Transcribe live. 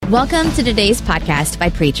Welcome to today's podcast by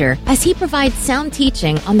Preacher, as he provides sound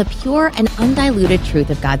teaching on the pure and undiluted truth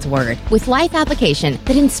of God's Word, with life application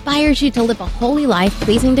that inspires you to live a holy life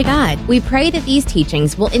pleasing to God. We pray that these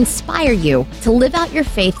teachings will inspire you to live out your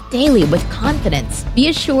faith daily with confidence. Be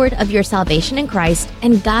assured of your salvation in Christ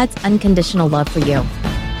and God's unconditional love for you.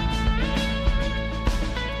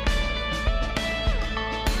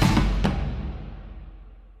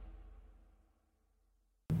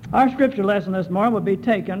 Our scripture lesson this morning will be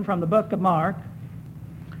taken from the book of Mark,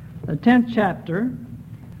 the 10th chapter,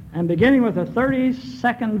 and beginning with the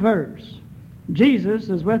 32nd verse. Jesus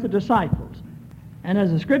is with the disciples. And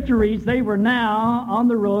as the scripture reads, they were now on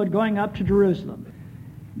the road going up to Jerusalem.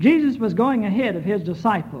 Jesus was going ahead of his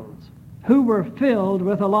disciples, who were filled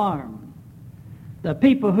with alarm. The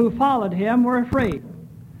people who followed him were afraid.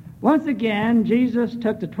 Once again, Jesus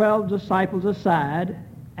took the 12 disciples aside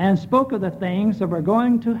and spoke of the things that were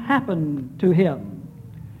going to happen to him.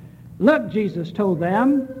 Look, Jesus told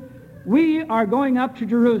them, we are going up to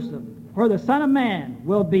Jerusalem, where the Son of Man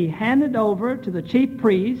will be handed over to the chief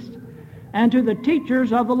priests and to the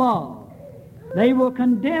teachers of the law. They will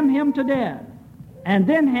condemn him to death and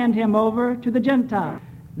then hand him over to the Gentiles.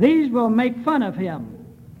 These will make fun of him,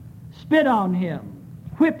 spit on him,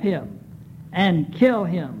 whip him, and kill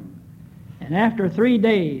him. And after 3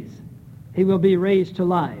 days, he will be raised to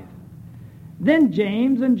life. Then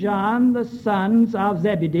James and John, the sons of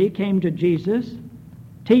Zebedee, came to Jesus.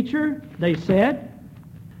 Teacher, they said,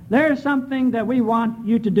 there is something that we want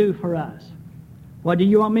you to do for us. What do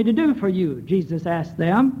you want me to do for you? Jesus asked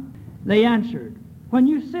them. They answered, when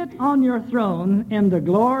you sit on your throne in the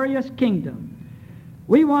glorious kingdom,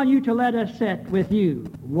 we want you to let us sit with you,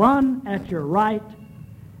 one at your right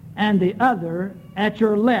and the other at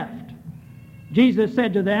your left. Jesus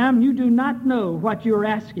said to them, you do not know what you are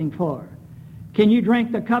asking for. Can you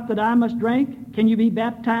drink the cup that I must drink? Can you be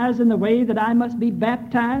baptized in the way that I must be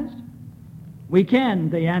baptized? We can,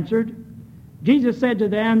 they answered. Jesus said to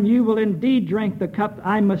them, you will indeed drink the cup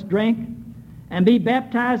I must drink and be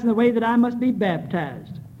baptized in the way that I must be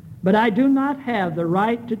baptized. But I do not have the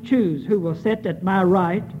right to choose who will sit at my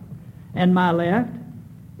right and my left.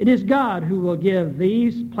 It is God who will give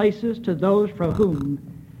these places to those for whom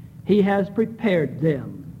he has prepared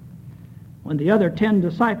them. When the other 10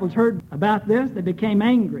 disciples heard about this, they became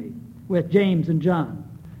angry with James and John.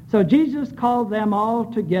 So Jesus called them all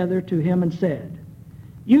together to him and said,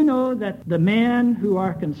 you know that the men who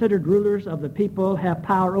are considered rulers of the people have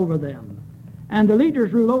power over them, and the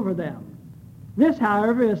leaders rule over them. This,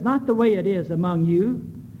 however, is not the way it is among you.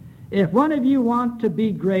 If one of you wants to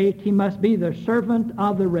be great, he must be the servant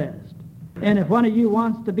of the rest. And if one of you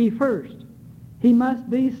wants to be first, he must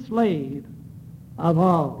be slave of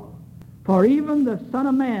all. For even the Son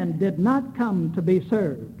of Man did not come to be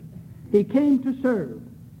served. He came to serve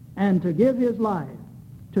and to give his life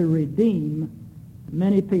to redeem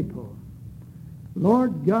many people.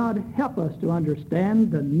 Lord God, help us to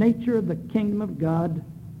understand the nature of the kingdom of God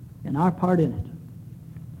and our part in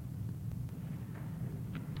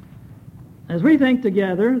it. As we think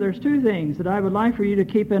together, there's 2 things that I would like for you to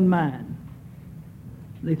keep in mind.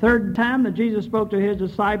 The third time that Jesus spoke to his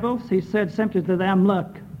disciples, he said simply to them,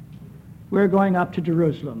 look, we're going up to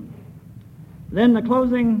Jerusalem. Then the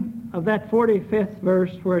closing of that 45th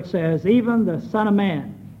verse where it says, even the Son of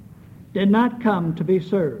Man did not come to be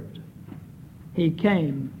served. He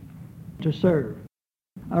came to serve.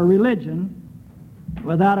 A religion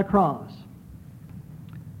without a cross.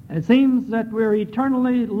 It seems that we're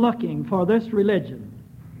eternally looking for this religion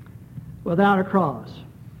without a cross.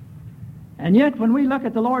 And yet when we look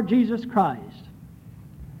at the Lord Jesus Christ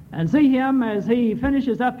and see him as he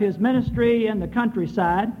finishes up his ministry in the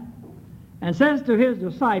countryside and says to his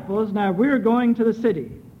disciples, now we're going to the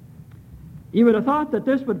city. You would have thought that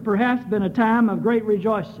this would perhaps been a time of great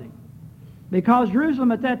rejoicing, because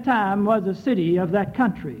Jerusalem at that time was a city of that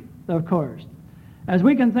country, of course. As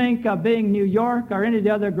we can think of being New York or any of the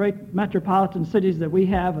other great metropolitan cities that we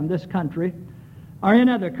have in this country or in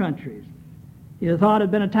other countries. You thought it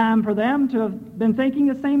had been a time for them to have been thinking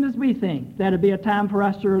the same as we think. That would be a time for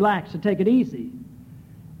us to relax, to take it easy.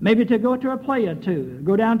 Maybe to go to a play or two,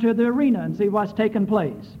 go down to the arena and see what's taking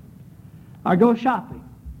place, or go shopping.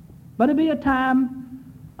 But it would be a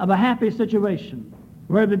time of a happy situation,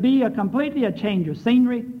 where it would be completely a change of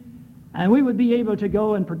scenery, and we would be able to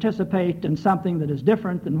go and participate in something that is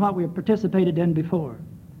different than what we have participated in before.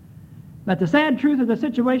 But the sad truth of the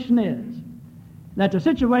situation is that the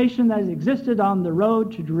situation that existed on the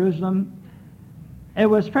road to Jerusalem, it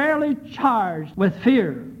was fairly charged with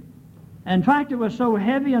fear. In fact, it was so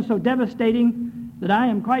heavy and so devastating that I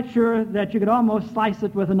am quite sure that you could almost slice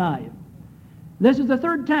it with a knife. This is the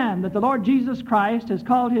third time that the Lord Jesus Christ has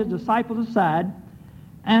called his disciples aside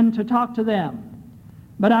and to talk to them.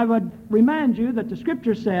 But I would remind you that the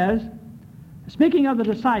Scripture says, speaking of the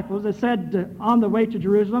disciples, it said on the way to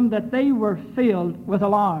Jerusalem that they were filled with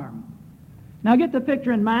alarm. Now get the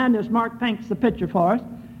picture in mind as Mark paints the picture for us,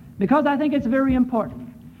 because I think it's very important.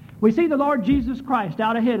 We see the Lord Jesus Christ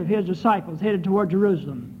out ahead of his disciples, headed toward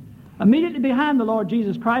Jerusalem. Immediately behind the Lord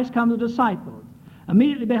Jesus Christ come the disciples.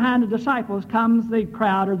 Immediately behind the disciples comes the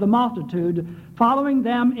crowd or the multitude following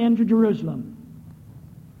them into Jerusalem.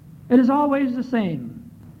 It is always the same.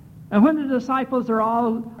 And when the disciples are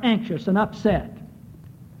all anxious and upset,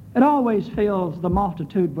 it always fills the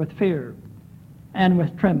multitude with fear and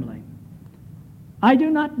with trembling. I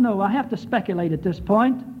do not know. I have to speculate at this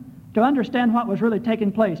point to understand what was really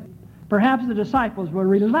taking place. Perhaps the disciples were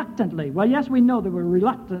reluctantly, well, yes, we know they were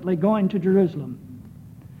reluctantly going to Jerusalem,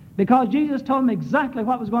 because Jesus told them exactly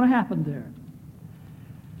what was going to happen there.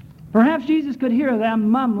 Perhaps Jesus could hear them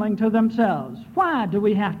mumbling to themselves, why do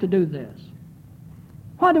we have to do this?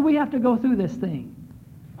 Why do we have to go through this thing?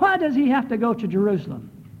 Why does he have to go to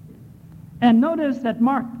Jerusalem? And notice that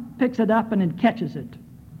Mark picks it up and catches it,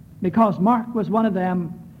 because Mark was one of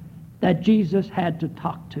them that Jesus had to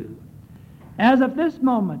talk to. As of this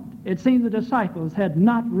moment, it seems the disciples had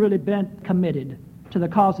not really been committed to the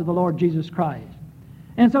cause of the Lord Jesus Christ.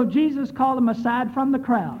 And so Jesus called them aside from the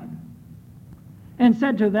crowd and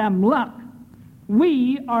said to them, look,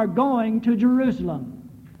 we are going to Jerusalem.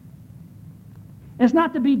 It's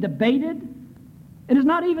not to be debated. It is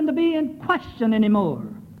not even to be in question anymore.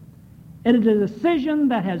 It is a decision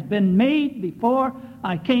that has been made before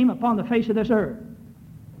I came upon the face of this earth.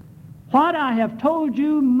 What I have told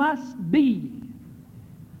you must be.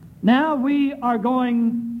 Now we are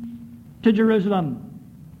going to Jerusalem.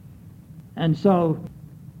 And so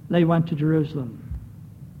they went to Jerusalem.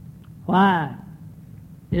 Why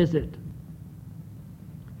is it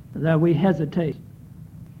that we hesitate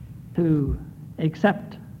to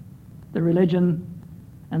accept the religion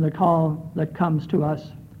and the call that comes to us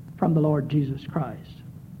from the Lord Jesus Christ?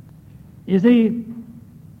 You see,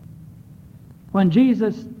 when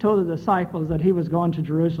Jesus told the disciples that he was going to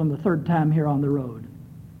Jerusalem the third time here on the road,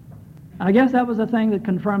 I guess that was the thing that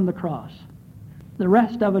confirmed the cross. The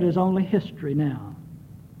rest of it is only history now.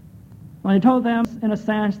 When he told them, in a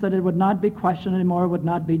sense, that it would not be questioned anymore, would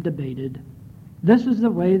not be debated, this is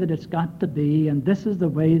the way that it's got to be, and this is the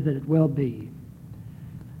way that it will be.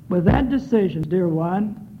 With that decision, dear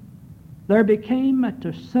one, there became at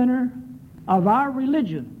the center of our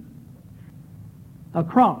religion a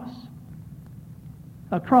cross.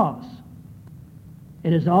 A cross.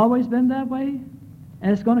 It has always been that way,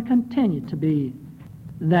 and it's going to continue to be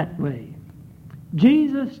that way.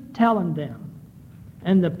 Jesus telling them,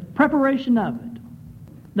 in the preparation of it,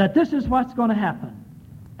 that this is what's going to happen,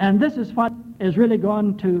 and this is what is really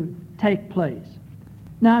going to take place.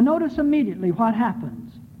 Now notice immediately what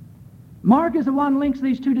happens. Mark is the one who links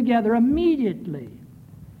these two together immediately.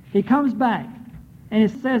 He comes back, and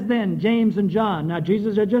it says then, James and John. Now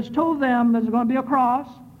Jesus had just told them there's going to be a cross,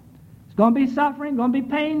 it's going to be suffering, going to be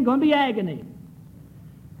pain, going to be agony.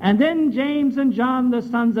 And then James and John, the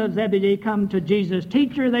sons of Zebedee, come to Jesus.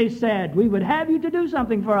 Teacher, they said, we would have you to do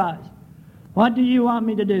something for us. What do you want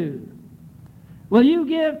me to do? Will you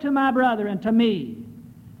give to my brother and to me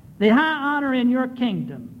the high honor in your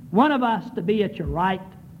kingdom, one of us to be at your right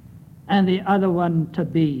and the other one to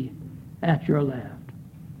be at your left?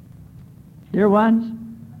 Dear ones,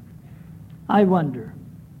 I wonder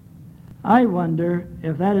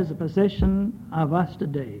if that is the position of us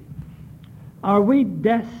today. Are we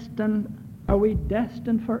destined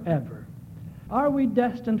forever? Are we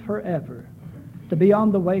destined forever to be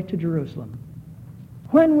on the way to Jerusalem?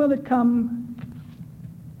 When will it come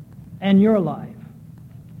in your life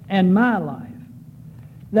and my life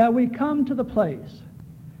that we come to the place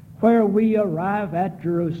where we arrive at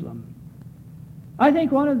Jerusalem? I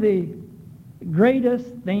think one of the greatest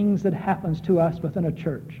things that happens to us within a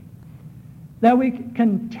church, that we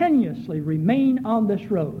continuously remain on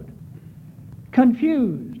this road,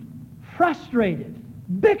 confused, frustrated,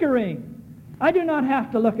 bickering. I do not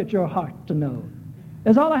have to look at your heart to know.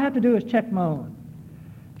 As all I have to do is check my own.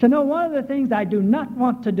 To know one of the things I do not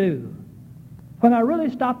want to do, when I really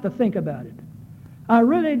stop to think about it, I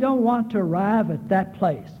really don't want to arrive at that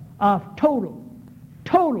place of total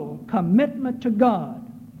commitment to God.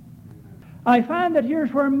 I find that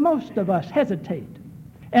here's where most of us hesitate.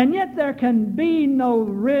 And yet there can be no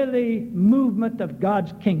really movement of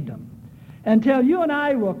God's kingdom until you and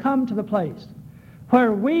I will come to the place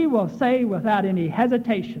where we will say without any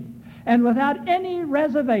hesitation and without any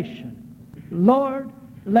reservation, Lord,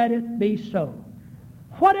 let it be so.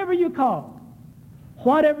 whatever you call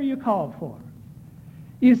for.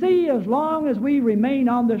 You see, as long as we remain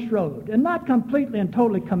on this road and not completely and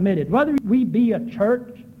totally committed, whether we be a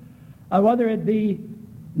church or whether it be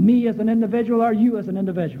me as an individual or you as an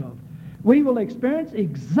individual, we will experience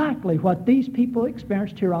exactly what these people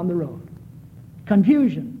experienced here on the road.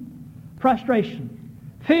 Confusion, frustration,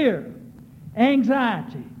 fear,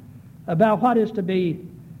 anxiety about what is to be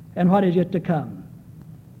and what is yet to come.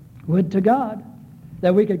 Would to God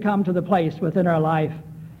that we could come to the place within our life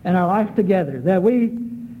and our life together, that we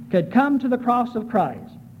could come to the cross of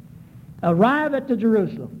Christ, arrive at the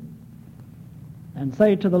Jerusalem, and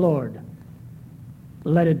say to the Lord,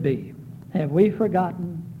 let it be. Have we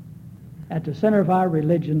forgotten at the center of our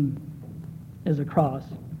religion is a cross?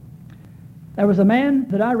 There was a man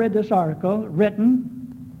that I read this article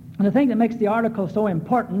written, and the thing that makes the article so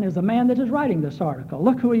important is the man that is writing this article.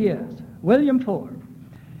 Look who he is, William Ford.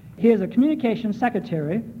 He is a communications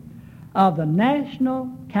secretary of the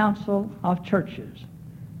National Council of Churches,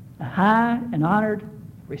 a high and honored,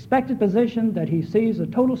 respected position that he sees the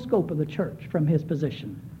total scope of the church from his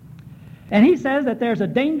position. And he says that there's a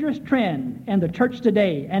dangerous trend in the church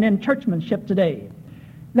today and in churchmanship today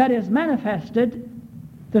that is manifested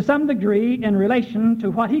to some degree in relation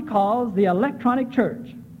to what he calls the electronic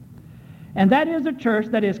church. And that is a church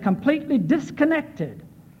that is completely disconnected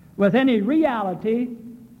with any reality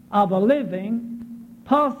of a living,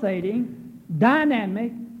 pulsating,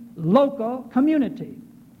 dynamic, local community.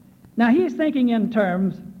 Now, he's thinking in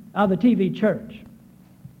terms of the TV church.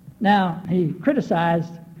 Now, he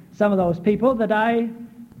criticized some of those people he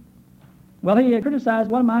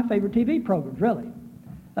criticized one of my favorite TV programs, really.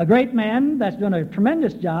 A great man that's done a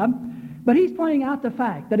tremendous job, but he's pointing out the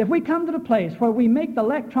fact that if we come to the place where we make the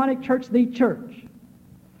electronic church the church,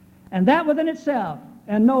 and that within itself,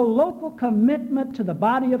 and no local commitment to the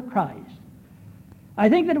body of Christ, I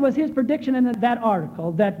think that it was his prediction in that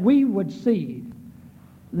article that we would see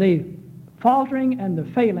the faltering and the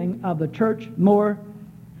failing of the church more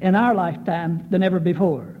in our lifetime than ever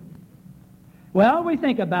before. Well, we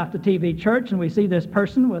think about the TV church and we see this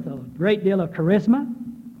person with a great deal of charisma.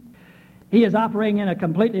 He is operating in a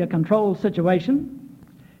completely controlled situation.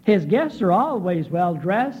 His guests are always well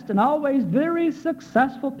dressed and always very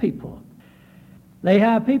successful people. They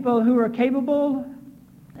have people who are capable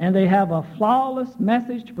and they have a flawless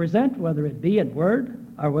message to present, whether it be in word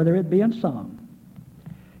or whether it be in song.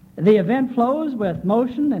 The event flows with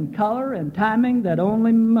motion and color and timing that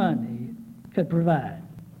only money could provide.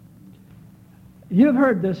 You've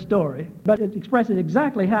heard this story, but it expresses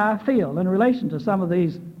exactly how I feel in relation to some of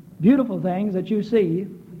these beautiful things that you see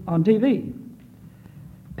on TV.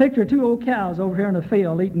 Picture two old cows over here in the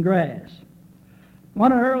field eating grass.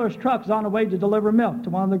 One of the earliest trucks is on the way to deliver milk to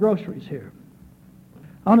one of the groceries here.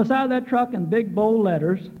 On the side of that truck in big bold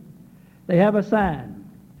letters, they have a sign,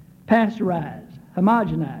 pasteurized,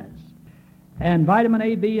 homogenized, and vitamin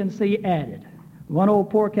A, B, and C added. One old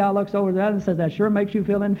poor cow looks over there and says, that sure makes you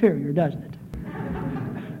feel inferior, doesn't it?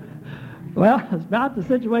 Well, it's about the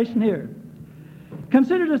situation here.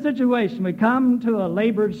 Consider the situation. We come to a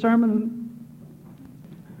labored sermon,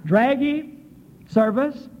 draggy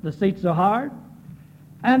service, the seats are hard,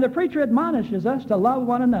 and the preacher admonishes us to love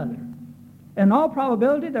one another. In all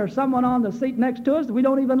probability, there's someone on the seat next to us that we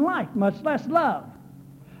don't even like, much less love.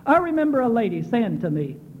 I remember a lady saying to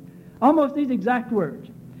me almost these exact words.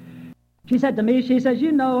 She said to me, she says,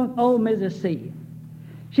 you know, old Mrs. C.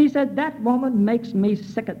 She said, that woman makes me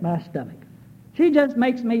sick at my stomach. She just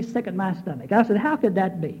makes me sick at my stomach. I said, how could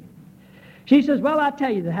that be? She says, well, I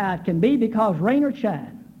tell you how it can be, because rain or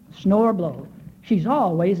shine, snow or blow, she's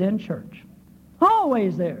always in church.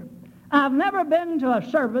 Always there. I've never been to a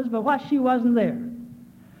service but what she wasn't there.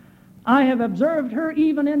 I have observed her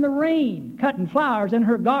even in the rain, cutting flowers in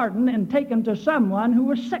her garden and taking to someone who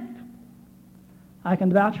was sick. I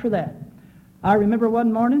can vouch for that. I remember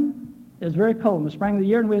one morning, it was very cold in the spring of the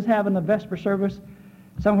year, and we was having a vesper service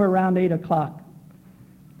somewhere around 8 o'clock.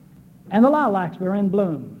 And the lilacs were in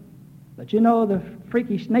bloom. But you know, the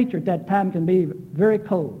freakish nature at that time can be very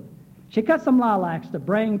cold. She cut some lilacs to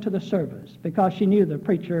bring to the service because she knew the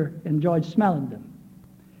preacher enjoyed smelling them.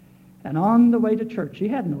 And on the way to church, she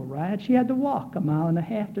had no ride. She had to walk 1.5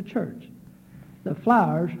 miles to church. The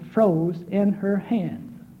flowers froze in her hand.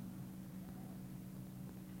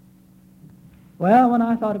 Well, when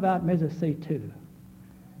I thought about Mrs. C. too,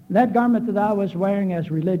 that garment that I was wearing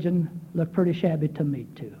as religion looked pretty shabby to me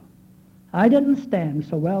too. I didn't stand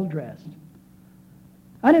so well dressed.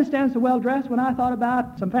 I didn't stand so well dressed when I thought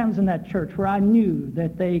about some families in that church where I knew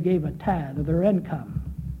that they gave a tithe of their income.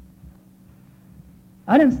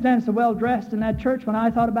 I didn't stand so well dressed in that church when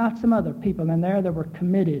I thought about some other people in there that were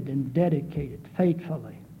committed and dedicated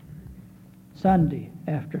faithfully, Sunday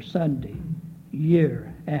after Sunday,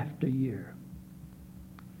 year after year.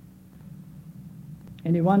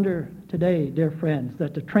 And you wonder today, dear friends,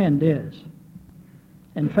 that the trend is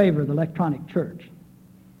in favor of the electronic church.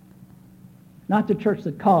 Not the church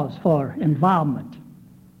that calls for involvement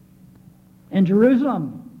in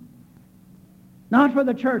Jerusalem. Not for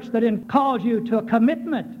the church that calls you to a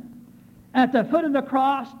commitment at the foot of the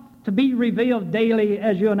cross to be revealed daily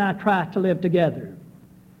as you and I try to live together.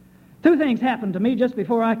 Two things happened to me just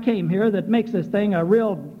before I came here that makes this thing a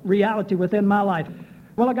real reality within my life.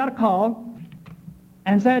 Well, I got a call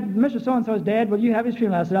and said, Mr. So-and-so is dead. Will you have his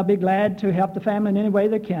funeral? I said, I'll be glad to help the family in any way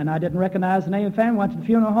they can. I didn't recognize the name of the family. Went to the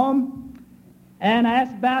funeral home and I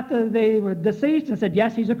asked about the deceased and said,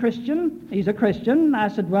 yes, he's a Christian. He's a Christian. I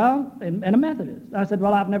said, well, and a Methodist. I said,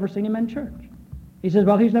 well, I've never seen him in church. He says,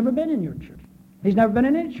 well, he's never been in your church. He's never been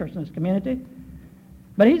in any church in this community.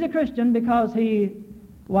 But he's a Christian because he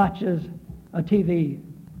watches a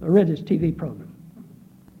religious TV program.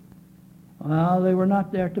 Well, they were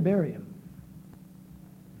not there to bury him.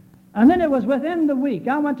 And then it was within the week,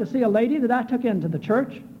 I went to see a lady that I took into the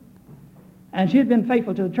church. And she had been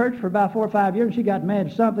faithful to the church for about 4 or 5 years. And she got mad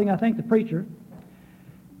at something, I think the preacher.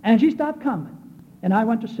 And she stopped coming. And I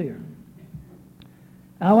went to see her.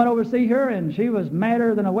 I went over to see her, and she was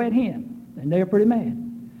madder than a wet hen. And they were pretty mad.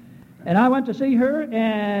 And I went to see her,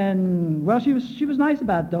 and, well, she was nice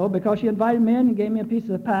about it, though, because she invited me in and gave me a piece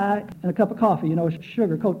of pie and a cup of coffee,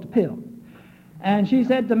 sugarcoat the pill. And she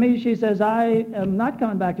said to me, she says, I am not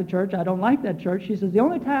coming back to church. I don't like that church. She says, the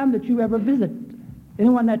only time that you ever visit,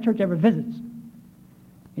 anyone in that church ever visits,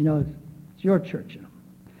 it's your church.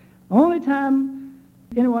 The only time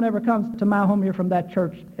anyone ever comes to my home here from that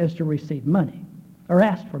church is to receive money or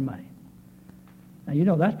ask for money.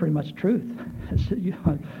 Now, that's pretty much truth.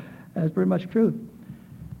 That's pretty much truth.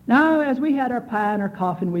 Now, as we had our pie and our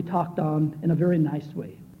coffee, and we talked on in a very nice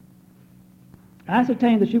way, I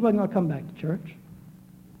ascertained that she wasn't going to come back to church.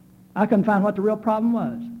 I couldn't find what the real problem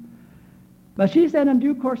was. But she said in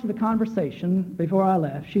due course of the conversation, before I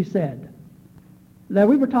left, she said that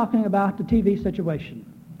we were talking about the TV situation.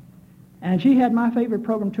 And she had my favorite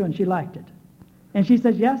program too, and she liked it. And she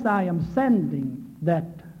says, yes, I am sending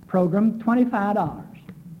that program $25.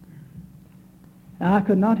 And I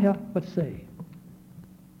could not help but say,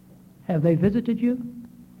 have they visited you?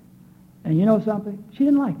 And you know something? She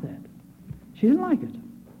didn't like that. She didn't like it.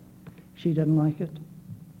 She didn't like it.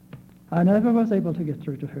 I never was able to get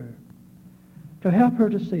through to her, to help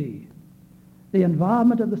her to see the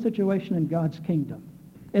involvement of the situation in God's kingdom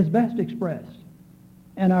is best expressed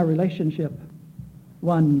in our relationship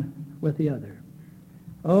one with the other.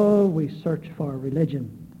 Oh, we search for a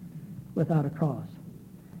religion without a cross.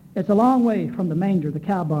 It's a long way from the manger, the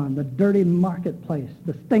cow barn, the dirty marketplace,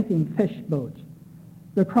 the stinking fish boats,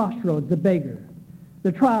 the crossroads, the beggar,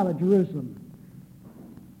 the trial of Jerusalem,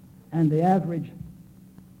 and the average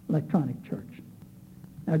electronic church.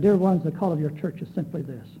 Now, dear ones, the call of your church is simply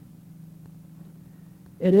this.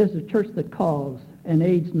 It is the church that calls and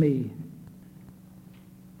aids me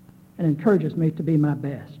and encourages me to be my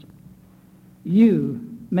best.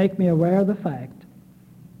 You make me aware of the fact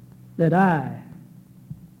that I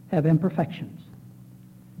have imperfections.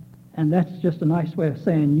 And that's just a nice way of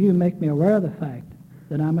saying you make me aware of the fact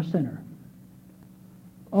that I'm a sinner.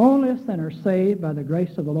 Only a sinner saved by the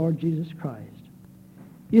grace of the Lord Jesus Christ.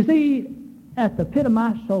 You see, at the pit of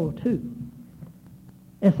my soul, too,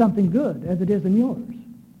 is something good, as it is in yours.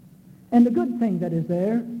 And the good thing that is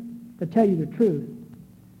there, to tell you the truth,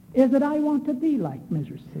 is that I want to be like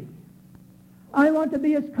Mrs. C. I want to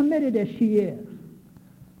be as committed as she is.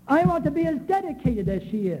 I want to be as dedicated as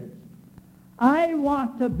she is. I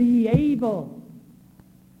want to be able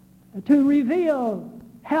to reveal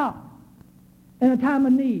help in a time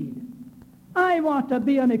of need. I want to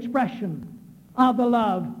be an expression of the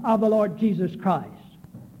love of the Lord Jesus Christ.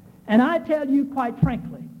 And I tell you quite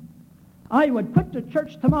frankly, I would quit the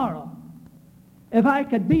church tomorrow if I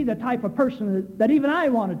could be the type of person that even I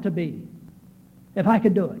wanted to be, if I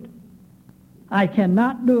could do it. I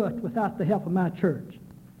cannot do it without the help of my church.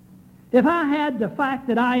 If I had the fact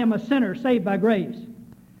that I am a sinner saved by grace,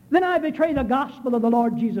 then I betray the gospel of the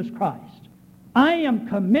Lord Jesus Christ. I am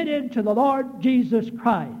committed to the Lord Jesus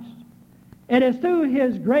Christ. It is through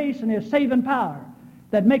His grace and His saving power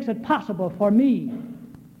that makes it possible for me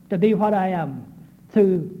to be what I am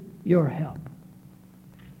through your help.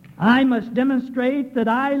 I must demonstrate that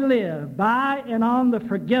I live by and on the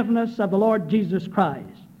forgiveness of the Lord Jesus Christ.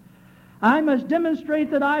 I must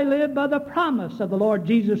demonstrate that I live by the promise of the Lord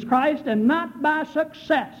Jesus Christ and not by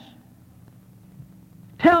success.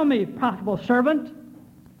 Tell me, profitable servant,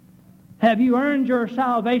 have you earned your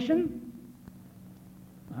salvation?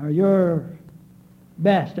 Or your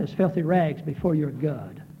best as filthy rags before your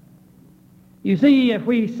God? You see, if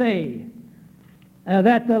we say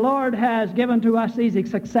that the Lord has given to us easy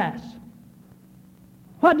success,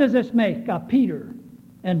 what does this make of Peter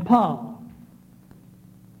and Paul,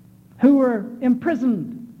 who were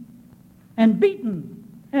imprisoned and beaten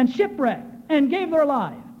and shipwrecked and gave their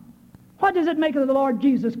life? What does it make of the Lord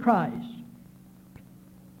Jesus Christ?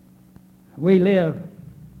 We live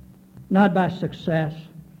not by success.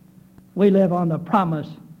 We live on the promise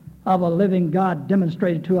of a living God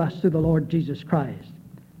demonstrated to us through the Lord Jesus Christ.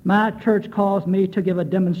 My church calls me to give a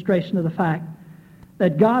demonstration of the fact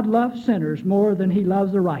that God loves sinners more than He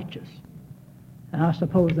loves the righteous. And I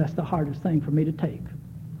suppose that's the hardest thing for me to take,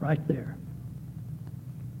 right there.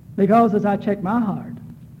 Because as I check my heart,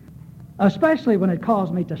 especially when it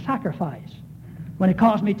calls me to sacrifice, when it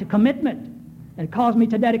calls me to commitment, and it calls me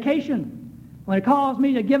to dedication, when it calls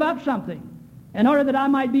me to give up something in order that I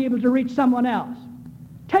might be able to reach someone else.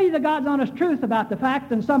 Tell you the God's honest truth about the fact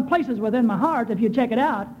that in some places within my heart, if you check it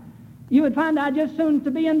out, you would find I just soon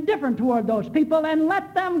to be indifferent toward those people and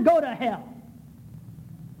let them go to hell.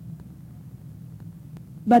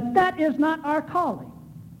 But that is not our calling.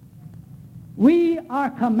 We are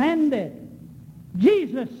commanded.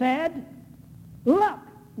 Jesus said, look,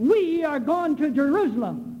 we are going to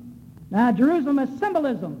Jerusalem. Now, Jerusalem is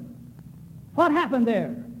symbolism. What happened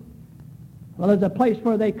there? Well, it's a place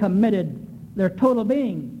where they committed their total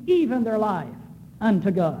being, even their life,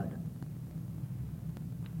 unto God.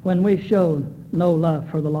 When we show no love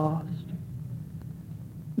for the lost,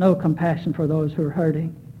 no compassion for those who are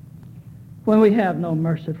hurting, when we have no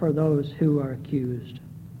mercy for those who are accused,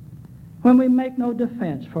 when we make no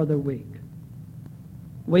defense for the weak,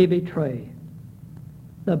 we betray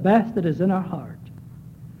the best that is in our heart,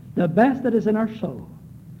 the best that is in our soul,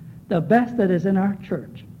 the best that is in our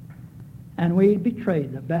church, and we betray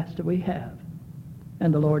the best that we have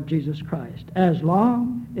in the Lord Jesus Christ. As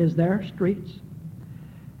long as there are streets,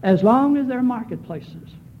 as long as there are marketplaces,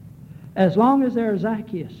 as long as there are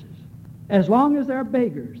Zacchaeuses, as long as there are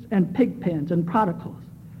beggars and pig pens and prodigals,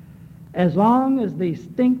 as long as these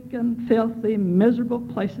stinking, filthy, miserable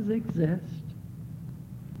places exist,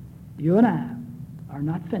 you and I are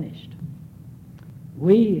not finished.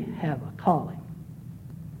 We have a calling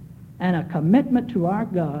and a commitment to our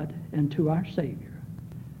God and to our Savior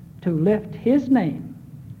to lift His name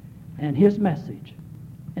and His message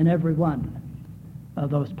in every one of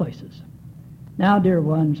those places. Now, dear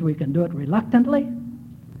ones, we can do it reluctantly,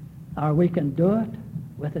 or we can do it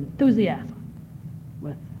with enthusiasm,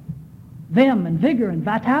 with vim and vigor and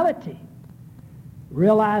vitality,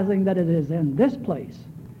 realizing that it is in this place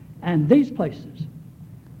and these places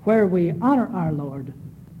where we honor our Lord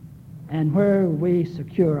and where we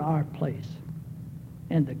secure our place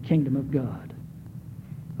in the kingdom of God.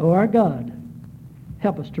 Oh, our God,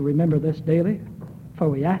 help us to remember this daily, for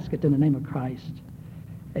we ask it in the name of Christ.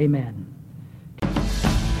 Amen.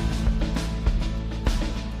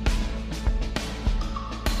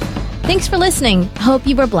 Thanks for listening. Hope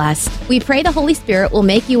you were blessed. We pray the Holy Spirit will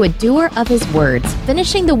make you a doer of His words,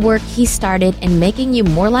 finishing the work He started and making you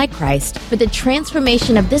more like Christ for the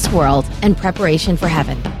transformation of this world and preparation for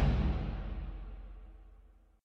heaven.